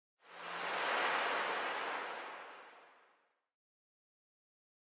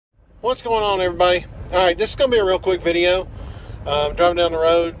What's going on, everybody? All right, this is going to be a real quick video. Driving down the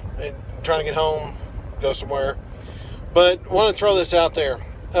road and trying to get home, go somewhere. But I want to throw this out there.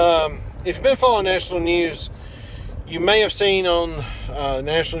 If you've been following national news, you may have seen on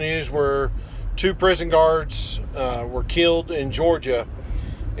national news where 2 prison guards were killed in Georgia,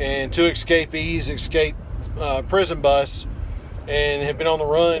 and 2 escapees escaped prison bus and have been on the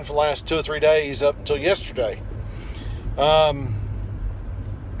run for the last 2 or 3 days up until yesterday.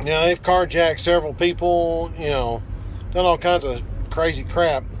 They've carjacked several people, done all kinds of crazy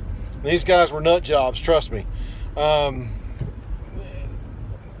crap. These guys were nut jobs, trust me.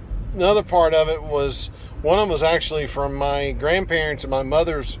 Another part of it was, one of them was actually from my grandparents and my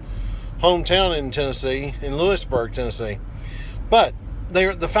mother's hometown in Tennessee, in Lewisburg, Tennessee. But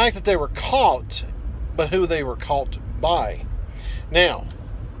the fact that they were caught, but who they were caught by. Now,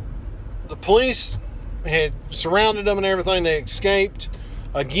 the police had surrounded them and everything. They escaped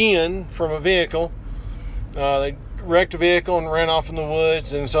again from a vehicle. They wrecked a vehicle and ran off in the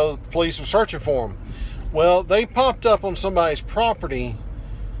woods, and so the police were searching for them. Well, they popped up on somebody's property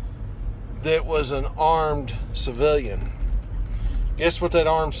that was an armed civilian. Guess what that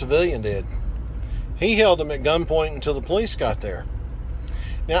armed civilian did? He held them at gunpoint until the police got there.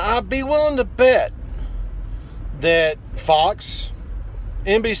 Now, I'd be willing to bet that Fox,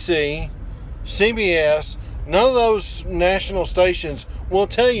 NBC, CBS, none of those national stations will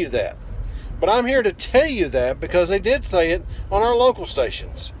tell you that. But I'm here to tell you that because they did say it on our local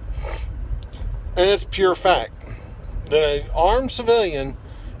stations. And it's pure fact that an armed civilian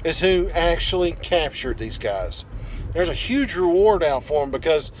is who actually captured these guys. There's a huge reward out for them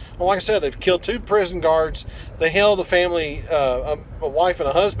because, well, like I said, they've killed 2 prison guards. They held a family, a wife and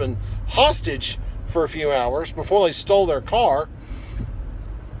a husband, hostage for a few hours before they stole their car.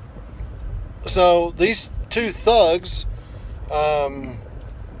 So these 2 thugs,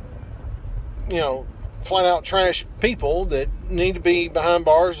 flat out trash people that need to be behind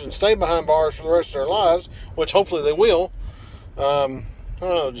bars and stay behind bars for the rest of their lives, which hopefully they will. I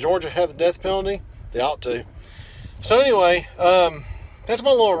don't know, Georgia had the death penalty? They ought to. So anyway, that's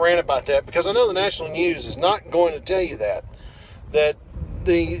my little rant about that, because I know the national news is not going to tell you that that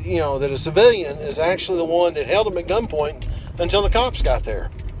a civilian is actually the one that held them at gunpoint until the cops got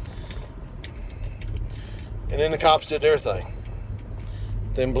there. And then the cops did their thing.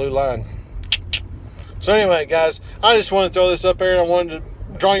 Then blue line. So anyway, guys, I just want to throw this up there. I wanted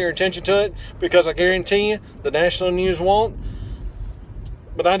to draw your attention to it because I guarantee you the national news won't.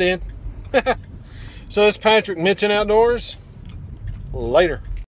 But I did. So it's Patrick, Midtown Outdoors. Later.